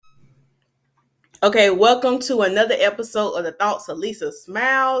Okay, welcome to another episode of the Thoughts of Lisa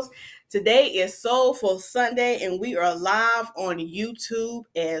Smiles. Today is Soulful Sunday, and we are live on YouTube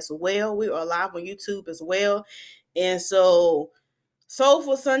as well. And so,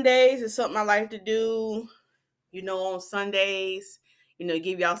 Soulful Sundays is something I like to do, on Sundays,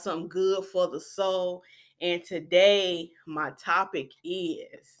 give y'all something good for the soul. And today, my topic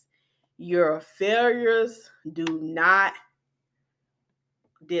is your failures do not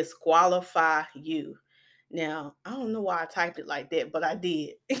disqualify you. Now, I don't know why I typed it like that, but I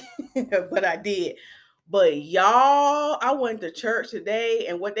did. But y'all, I went to church today,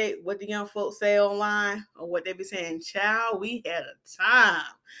 and what the young folks say online, or what they be saying, child, we had a time.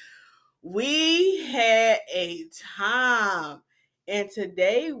 We had a time. And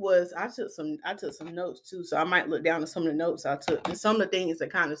today I took some notes too. So I might look down at some of the notes I took and some of the things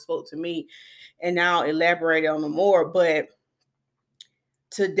that kind of spoke to me, and now elaborate on them more. But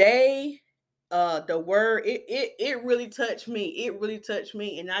today, the word it really touched me.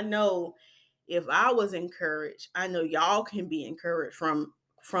 And I know if I was encouraged, I know y'all can be encouraged from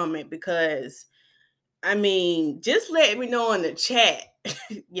it, because I mean, just let me know in the chat.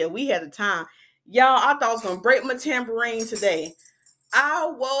 Yeah, we had a time. Y'all, I thought I was gonna break my tambourine today.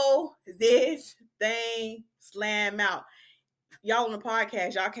 I wore this thing slam out. Y'all on the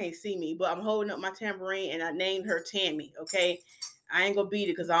podcast, y'all can't see me, but I'm holding up my tambourine and I named her Tammy. Okay, I ain't gonna beat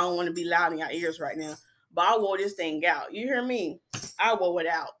it because I don't want to be loud in your ears right now. But I wore this thing out. You hear me? I wore it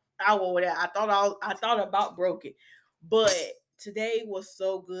out. I thought I about broke it, but today was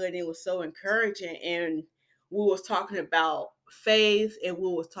so good. It was so encouraging, and we was talking about faith, and we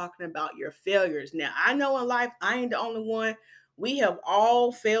was talking about your failures. Now I know in life I ain't the only one. We have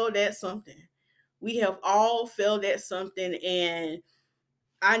all failed at something. And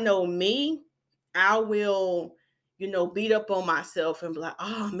I know me, I will, beat up on myself and be like,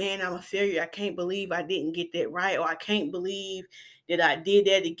 oh man, I'm a failure. I can't believe I didn't get that right. Or I can't believe that I did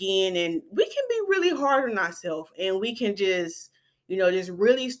that again. And we can be really hard on ourselves, and we can just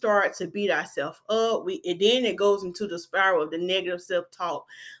really start to beat ourselves up. And then it goes into the spiral of the negative self-talk.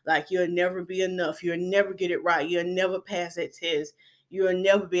 Like, you'll never be enough. You'll never get it right. You'll never pass that test. You'll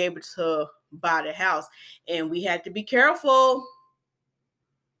never be able to buy the house. And we have to be careful.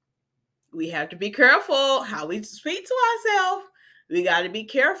 We have to be careful how we speak to ourselves. We got to be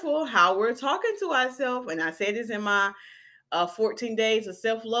careful how we're talking to ourselves. And I said this in my 14 Days of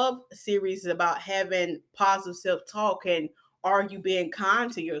Self-Love series about having positive self-talk, and are you being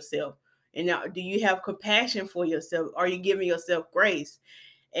kind to yourself? And now, do you have compassion for yourself? Are you giving yourself grace?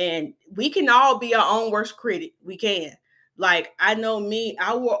 And we can all be our own worst critic. We can. Like, I know me,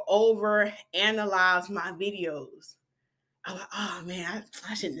 I will over analyze my videos. I'm like, oh man,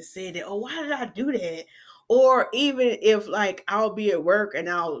 I shouldn't have said that. Oh, why did I do that? Or even if, like, I'll be at work and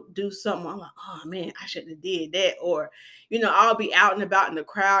I'll do something, I'm like, oh man, I shouldn't have did that. Or, I'll be out and about in the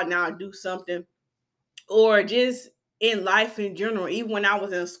crowd and I'll do something. Or just in life in general, even when I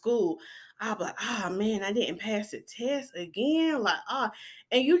was in school, I'll be like, oh man, I didn't pass the test again. Like,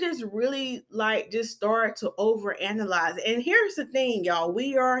 and you just really just start to overanalyze. And here's the thing, y'all,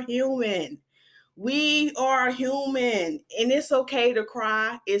 we are human. And it's okay to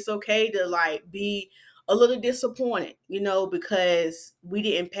cry. It's okay to be a little disappointed, because we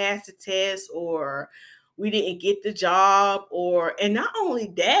didn't pass the test, or we didn't get the job, and not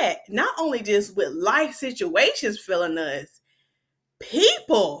only that, not only just with life situations failing us,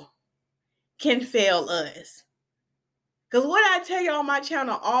 people can fail us. Because what I tell you on my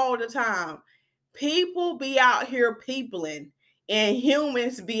channel all the time, people be out here peopling, and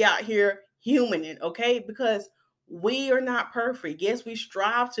humans be out here humaning, okay? Because we are not perfect. Yes, we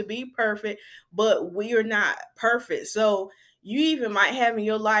strive to be perfect, but we are not perfect. So you even might have in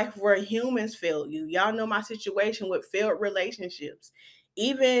your life where humans fail you. Y'all know my situation with failed relationships.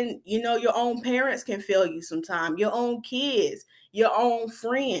 Even, your own parents can fail you sometime, your own kids, your own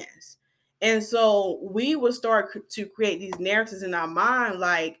friends. And so we will start to create these narratives in our mind,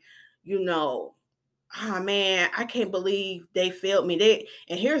 like, oh man, I can't believe they failed me.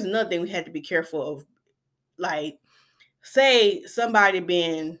 And here's another thing we have to be careful of. Like, say somebody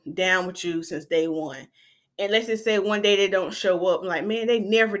been down with you since day one, and let's just say one day they don't show up. I'm like, man, they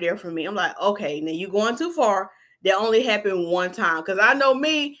never there for me. I'm like, okay, now you're going too far. That only happened one time. Because I know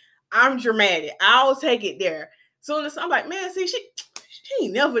me, I'm dramatic. I'll take it there. So I'm like, man, see, she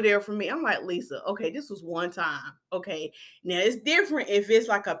ain't never there for me. I'm like, Lisa, okay, this was one time. Okay. Now it's different if it's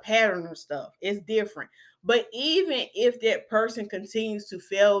like a pattern or stuff. It's different. But even if that person continues to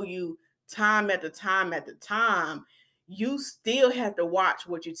fail you time after time after time, you still have to watch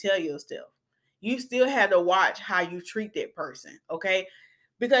what you tell yourself. You still have to watch how you treat that person. Okay.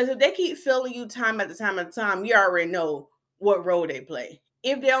 Because if they keep failing you time after time after time, you already know what role they play.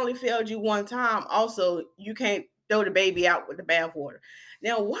 If they only failed you one time, also you can't throw the baby out with the bathwater.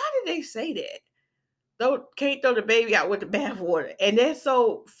 Now, why did they say that? Can't throw the baby out with the bathwater. And that's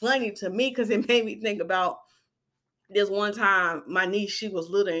so funny to me because it made me think about this one time my niece, she was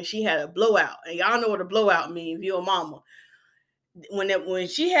little and she had a blowout. And y'all know what a blowout means if you're a mama. When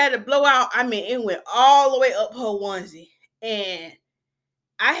she had a blowout, I mean it went all the way up her onesie. And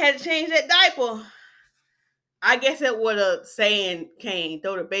I had to change that diaper. I guess that what a saying came,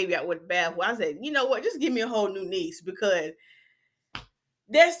 throw the baby out with the bathwater. I said, you know what, just give me a whole new niece because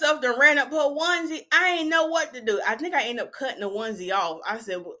that stuff that ran up her onesie, I ain't know what to do. I think I ended up cutting the onesie off. I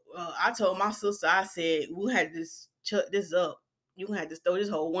said, I told my sister, I said, we had to chuck this up. You gonna have to throw this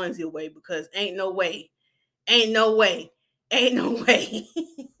whole onesie away because ain't no way, ain't no way, ain't no way.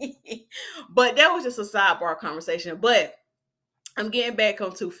 But that was just a sidebar conversation. But I'm getting back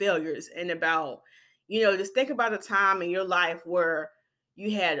onto failures and about, just think about a time in your life where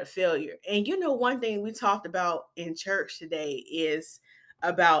you had a failure. And one thing we talked about in church today is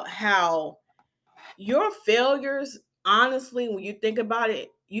about how your failures, honestly, when you think about it,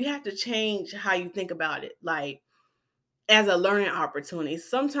 you have to change how you think about it. Like, as a learning opportunity.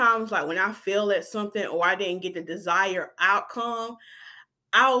 Sometimes, like when I fail at something or I didn't get the desired outcome,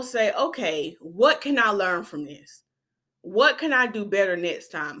 I'll say, okay, what can I learn from this? What can I do better next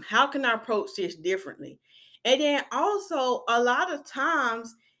time? How can I approach this differently? And then also, a lot of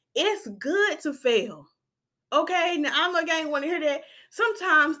times, it's good to fail. Okay, now I know you ain't want to hear that.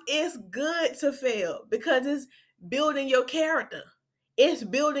 Sometimes it's good to fail because it's building your character. It's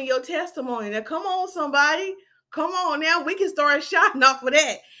building your testimony. Now, come on, somebody. Come on now. We can start shouting off of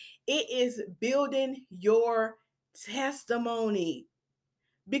that. It is building your testimony.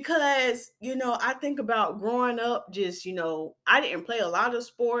 Because, I think about growing up, just, I didn't play a lot of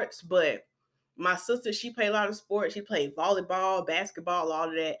sports, but my sister, she played a lot of sports. She played volleyball, basketball, all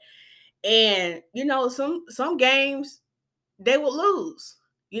of that. And, some games they would lose.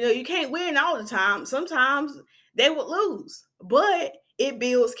 You can't win all the time. Sometimes they would lose, but it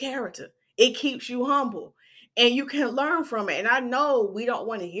builds character. It keeps you humble and you can learn from it. And I know we don't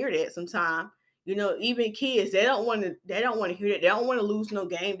want to hear that sometimes. Even kids, they don't want to hear that. They don't want to lose no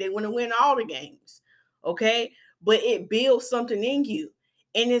game. They want to win all the games. Okay? But it builds something in you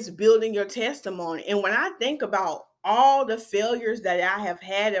and it's building your testimony. And when I think about all the failures that I have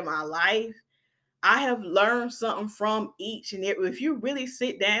had in my life, I have learned something from each and every. If you really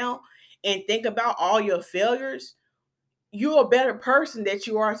sit down and think about all your failures, you're a better person that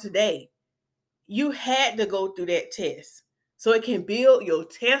you are today. You had to go through that test so it can build your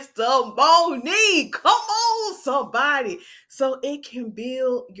testimony. Come on, somebody. So it can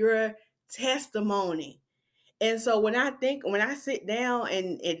build your testimony. And so when I sit down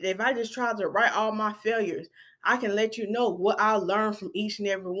and if I just try to write all my failures, I can let you know what I learned from each and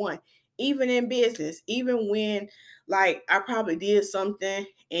every one. Even in business, even when like I probably did something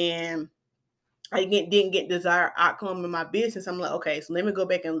and didn't get desired outcome in my business, I'm like, okay, so let me go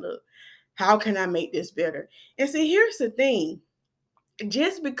back and look. How can I make this better? And see, here's the thing.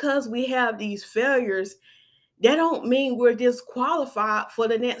 Just because we have these failures, that don't mean we're disqualified for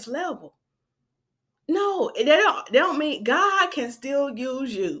the next level. No, they don't mean God can still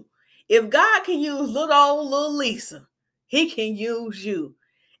use you. If God can use little Lisa, he can use you.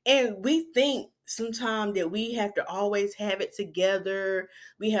 And we think sometimes that we have to always have it together.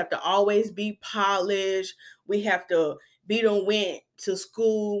 We have to always be polished. We have to be done went to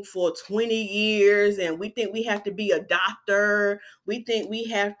school for 20 years and we think we have to be a doctor. We think we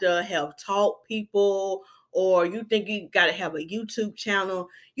have to have taught people or you think you got to have a YouTube channel.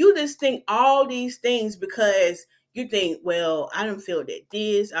 You just think all these things because you think, well, I don't feel that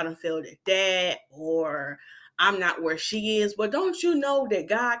this, I don't feel that, or I'm not where she is. But don't you know that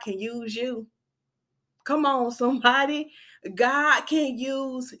God can use you? Come on, somebody. God can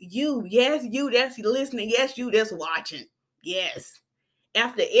use you. Yes, you that's listening. Yes, you that's watching. Yes.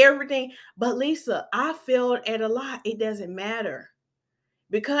 After everything. But Lisa, I failed at a lot. It doesn't matter.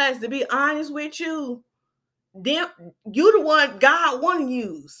 Because to be honest with you, them you the one God want to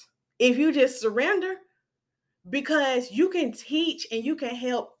use. If you just surrender, because you can teach and you can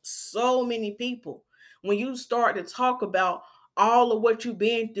help so many people when you start to talk about all of what you've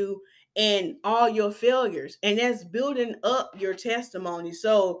been through and all your failures, and that's building up your testimony.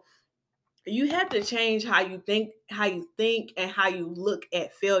 So you have to change how you think and how you look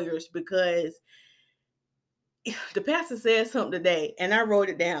at failures, because the pastor said something today and I wrote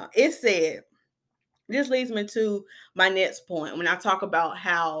it down. It said, this leads me to my next point when I talk about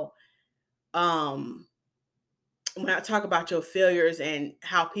how um when I talk about your failures and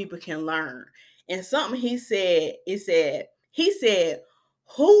how people can learn. And something he said, he said,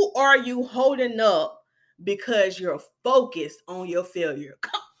 who are you holding up because you're focused on your failure?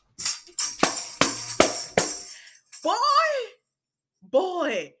 Boy,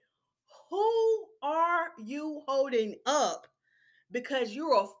 boy, who are you holding up because you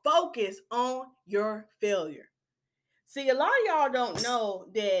are focused on your failure? See, a lot of y'all don't know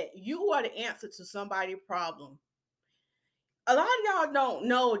that you are the answer to somebody's problem. A lot of y'all don't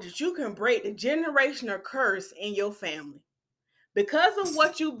know that you can break the generational curse in your family because of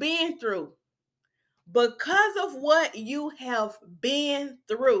what you've been through. Because of what you have been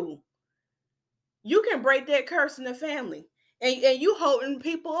through, you can break that curse in the family. And you holding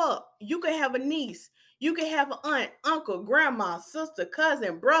people up. You can have a niece, you can have an aunt, uncle, grandma, sister,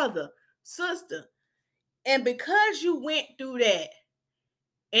 cousin, brother, sister. And because you went through that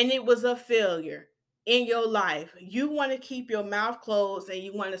and it was a failure in your life, you want to keep your mouth closed and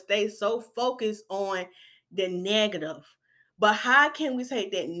you want to stay so focused on the negative. But how can we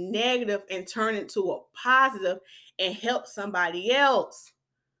take that negative and turn it to a positive and help somebody else?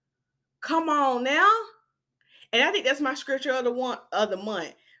 Come on now. And I think that's my scripture of the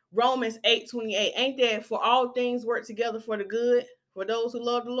month. Romans 8:28. Ain't that for all things work together for the good for those who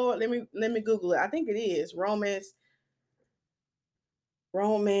love the Lord? Let me Google it. I think it is Romans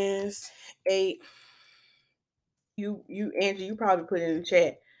 8. You Andrew, you probably put it in the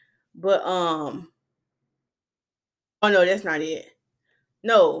chat. But oh no, that's not it.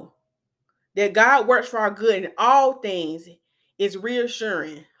 No, that God works for our good in all things is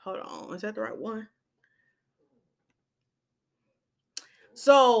reassuring. Hold on, is that the right one?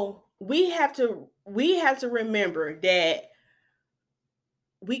 So we have to remember that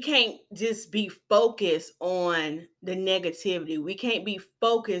we can't just be focused on the negativity. We can't be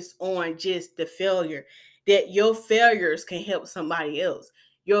focused on just the failure. That your failures can help somebody else.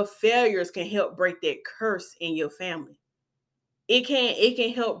 Your failures can help break that curse in your family. It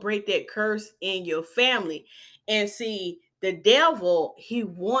can help break that curse in your family. And see, the devil, he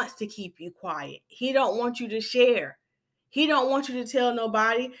wants to keep you quiet. He don't want you to share. He don't want you to tell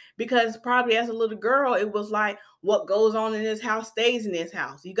nobody because probably as a little girl it was like what goes on in this house stays in this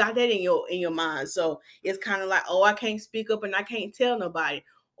house. You got that in your mind. So it's kind of like, oh, I can't speak up and I can't tell nobody.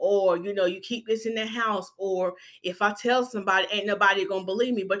 Or you keep this in the house, or if I tell somebody ain't nobody going to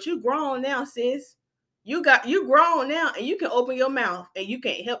believe me. But you grown now, sis. You grown now and you can open your mouth and you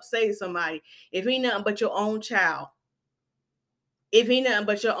can help save somebody. If ain't nothing but your own child, if ain't nothing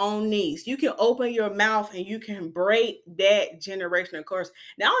but your own niece, you can open your mouth and you can break that generational curse.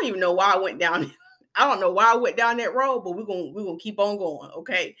 Now I don't even know why I went down. I don't know why I went down that road, but we're gonna keep on going.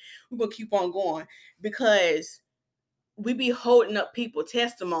 Okay, we're gonna keep on going because we be holding up people's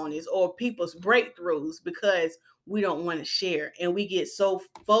testimonies or people's breakthroughs because we don't want to share, and we get so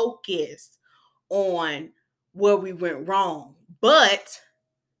focused on where we went wrong. But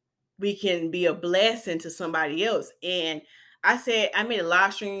we can be a blessing to somebody else. And I made a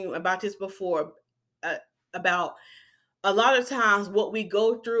live stream about this before, uh, about a lot of times what we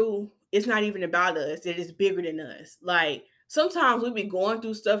go through, it's not even about us, it is bigger than us. Like sometimes we be going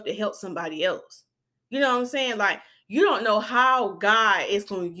through stuff to help somebody else. You know what I'm saying? Like you don't know how God is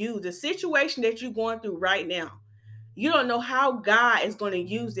going to use the situation that you're going through right now. You don't know how God is going to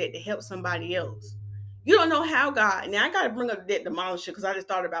use it to help somebody else. You don't know how God. Now I got to bring up the Debt Demolisher because I just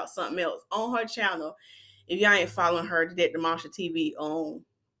thought about something else on her channel. If y'all ain't following her, the Debt Demolisher TV on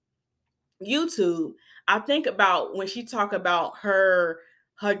YouTube, I think about when she talk about her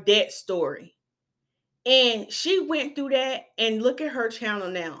debt story, and she went through that. And look at her channel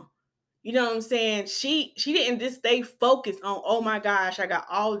now. You know what I'm saying? She didn't just stay focused on, oh my gosh, I got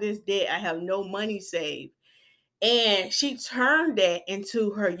all this debt, I have no money saved. And she turned that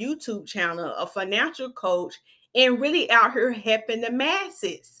into her YouTube channel, a financial coach, and really out here helping the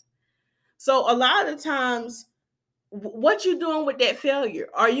masses. So a lot of the times, what you doing with that failure?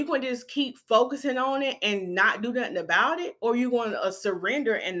 Are you going to just keep focusing on it and not do nothing about it? Or are you going to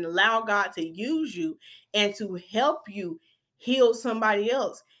surrender and allow God to use you and to help you heal somebody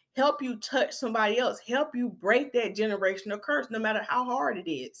else, help you touch somebody else, help you break that generational curse, no matter how hard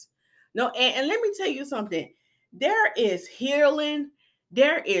it is? No, and let me tell you something. There is healing,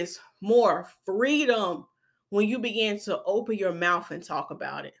 there is more freedom when you begin to open your mouth and talk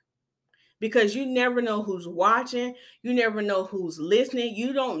about it, because you never know who's watching, you never know who's listening,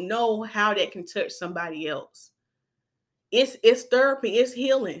 you don't know how that can touch somebody else. It's therapy, it's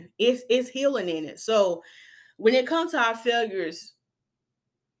healing, it's healing in it. So when it comes to our failures,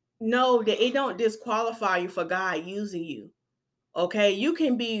 know that it don't disqualify you for God using you. Okay, you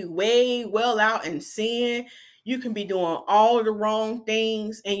can be way well out in sin. You can be doing all the wrong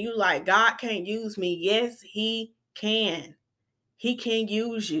things and you like, God can't use me. Yes, he can. He can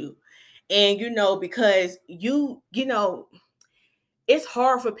use you. And because it's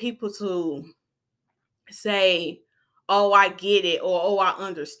hard for people to say, "Oh, I get it," or "Oh, I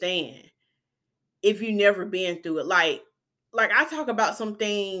understand," if you never been through it. Like I talk about some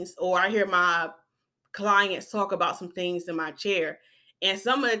things, or I hear my clients talk about some things in my chair, and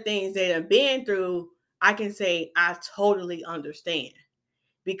some of the things they have been through, I can say I totally understand,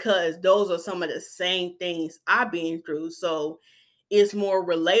 because those are some of the same things I've been through. So it's more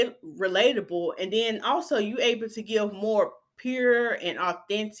relatable. And then also you able to give more pure and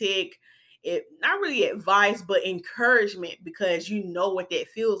authentic, not really advice, but encouragement, because you know what that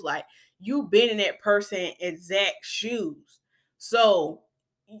feels like. You've been in that person exact shoes. So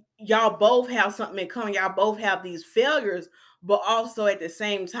y'all both have something in common. Y'all both have these failures, but also at the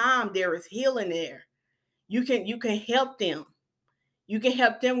same time, there is healing there. You can help them. You can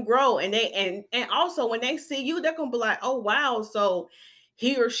help them grow, and and also when they see you, they're gonna be like, "Oh wow, so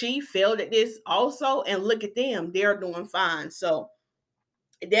he or she failed at this also, and look at them, they're doing fine." So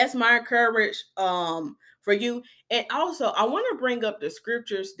that's my encourage for you. And also I want to bring up the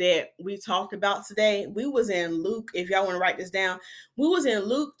scriptures that we talked about today. We was in Luke, if y'all want to write this down. We was in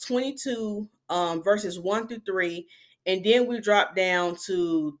Luke 22 verses 1 through 3, and then we dropped down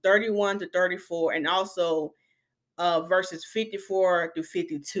to 31 to 34, and also verses 54 through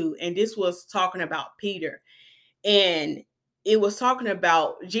 52. And this was talking about Peter. And it was talking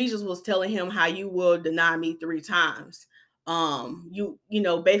about, Jesus was telling him how you will deny me 3 times.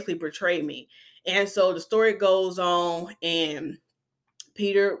 Basically betray me. And so the story goes on, and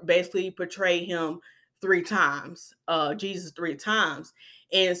Peter basically betrayed him 3 times, Jesus 3 times.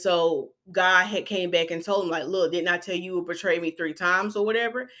 And so God had came back and told him, like, look, didn't I tell you would betray me 3 times or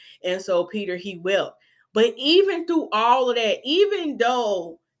whatever? And so Peter, he wept. But even through all of that, even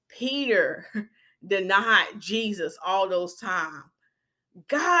though Peter denied Jesus all those times,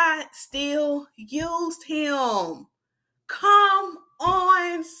 God still used him. Come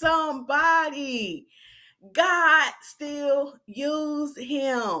on, somebody. God still used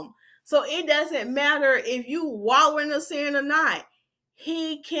him. So it doesn't matter if you wallow in the sin or not.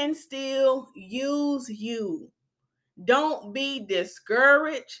 He can still use you. Don't be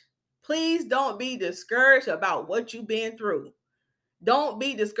discouraged. Please don't be discouraged about what you've been through. Don't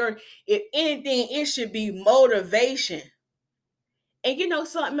be discouraged. If anything, it should be motivation. And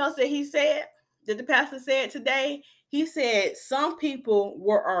something else that he said, that the pastor said today? He said, some people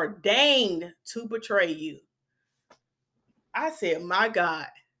were ordained to betray you. I said, my God,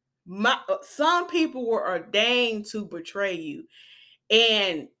 some people were ordained to betray you.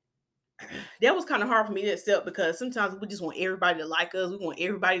 And that was kind of hard for me to accept, because sometimes we just want everybody to like us. We want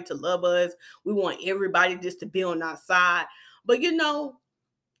everybody to love us. We want everybody just to be on our side. But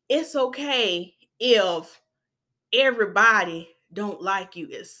it's okay if everybody don't like you.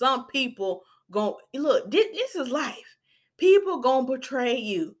 If some people look, this is life. People gonna betray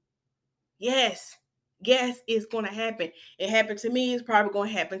you. Yes, it's gonna happen. It happened to me. It's probably gonna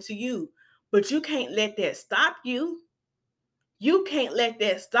happen to you. But you can't let that stop you. You can't let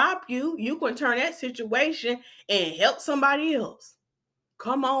that stop you. You can turn that situation and help somebody else.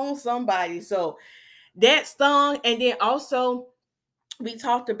 Come on, somebody. So that stung. And then also we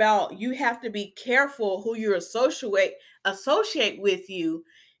talked about, you have to be careful who you associate with you,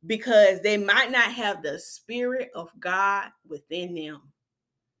 because they might not have the spirit of God within them.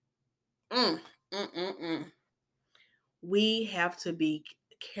 Mm, mm, mm, mm. We have to be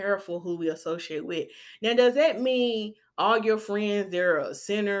careful who we associate with. Now, does that mean all your friends, they're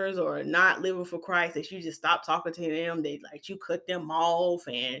sinners or not living for Christ, that you just stop talking to them? They like, you cut them off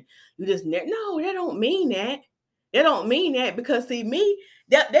and you just no, that don't mean that. They don't mean that, because see me,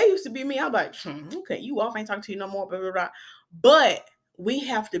 that used to be me. I'm like, okay, you off, I ain't talking to you no more, blah, blah, blah. But we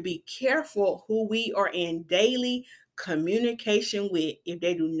have to be careful who we are in daily communication with. If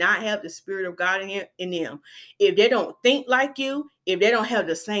they do not have the spirit of God in them, if they don't think like you, if they don't have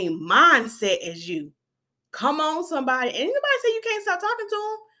the same mindset as you, come on, somebody. And anybody say you can't stop talking to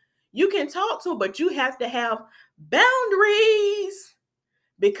them? You can talk to them, but you have to have boundaries.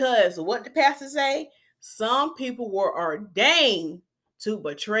 Because what the pastor say, some people were ordained to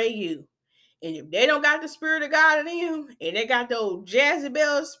betray you. And if they don't got the spirit of God in them, and they got the old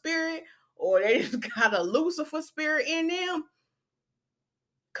Jezebel spirit, or they just got a Lucifer spirit in them,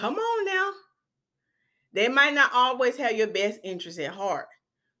 come on now. They might not always have your best interest at heart.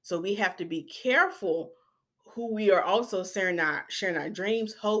 So we have to be careful who we are also sharing our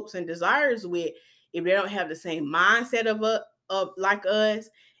dreams, hopes, and desires with, if they don't have the same mindset of like us,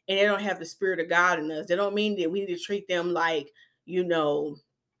 and they don't have the Spirit of God in us. That don't mean that we need to treat them like, you know,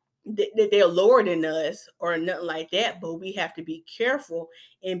 that they're lower than us or nothing like that. But we have to be careful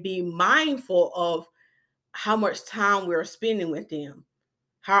and be mindful of how much time we're spending with them,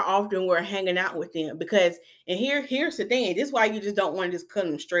 how often we're hanging out with them. Because, and here's the thing, this is why you just don't want to just cut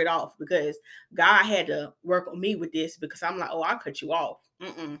them straight off, because God had to work on me with this, because I'm like, oh, I'll cut you off.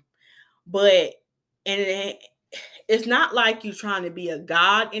 But, and it's not like you trying to be a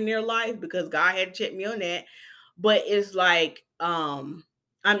God in their life, because God had to check me on that. But it's like, I'm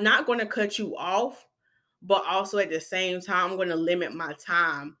not going to cut you off, but also at the same time, I'm going to limit my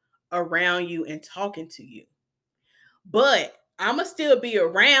time around you and talking to you. But I'm going to still be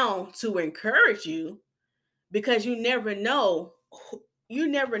around to encourage you, because you never know. You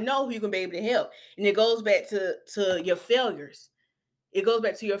never know who you're going to be able to help. And it goes back to your failures. It goes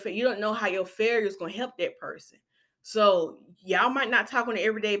back to your failure. You don't know how your failure is going to help that person. So y'all might not talk on an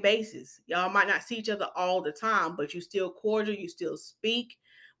everyday basis. Y'all might not see each other all the time, but you still cordial. You still speak,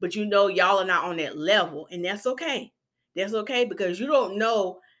 but you know y'all are not on that level. And that's okay. That's okay, because you don't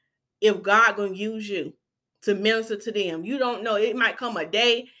know if God gonna use you to minister to them. You don't know. It might come a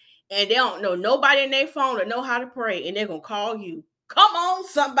day and they don't know nobody in their phone to know how to pray, and they're gonna call you. Come on,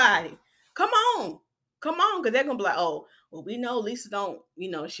 somebody. Come on. Come on, because they're gonna be like, oh, well, we know Lisa don't,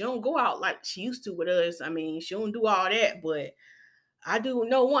 she don't go out like she used to with us. I mean, she don't do all that, but I do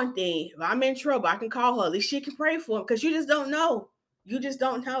know one thing. If I'm in trouble, I can call her. At least she can pray for him, because you just don't know. You just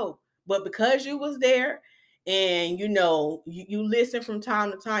don't know. But because you was there and you listen from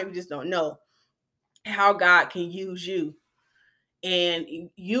time to time, you just don't know how God can use you. And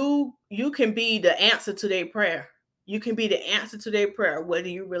you can be the answer to their prayer. You can be the answer to their prayer, whether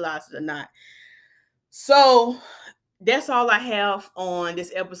you realize it or not. So that's all I have on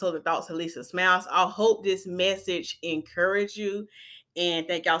this episode of Thoughts of Lisa Smiles. I hope this message encouraged you. And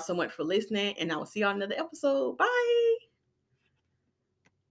thank y'all so much for listening. And I will see y'all in another episode. Bye.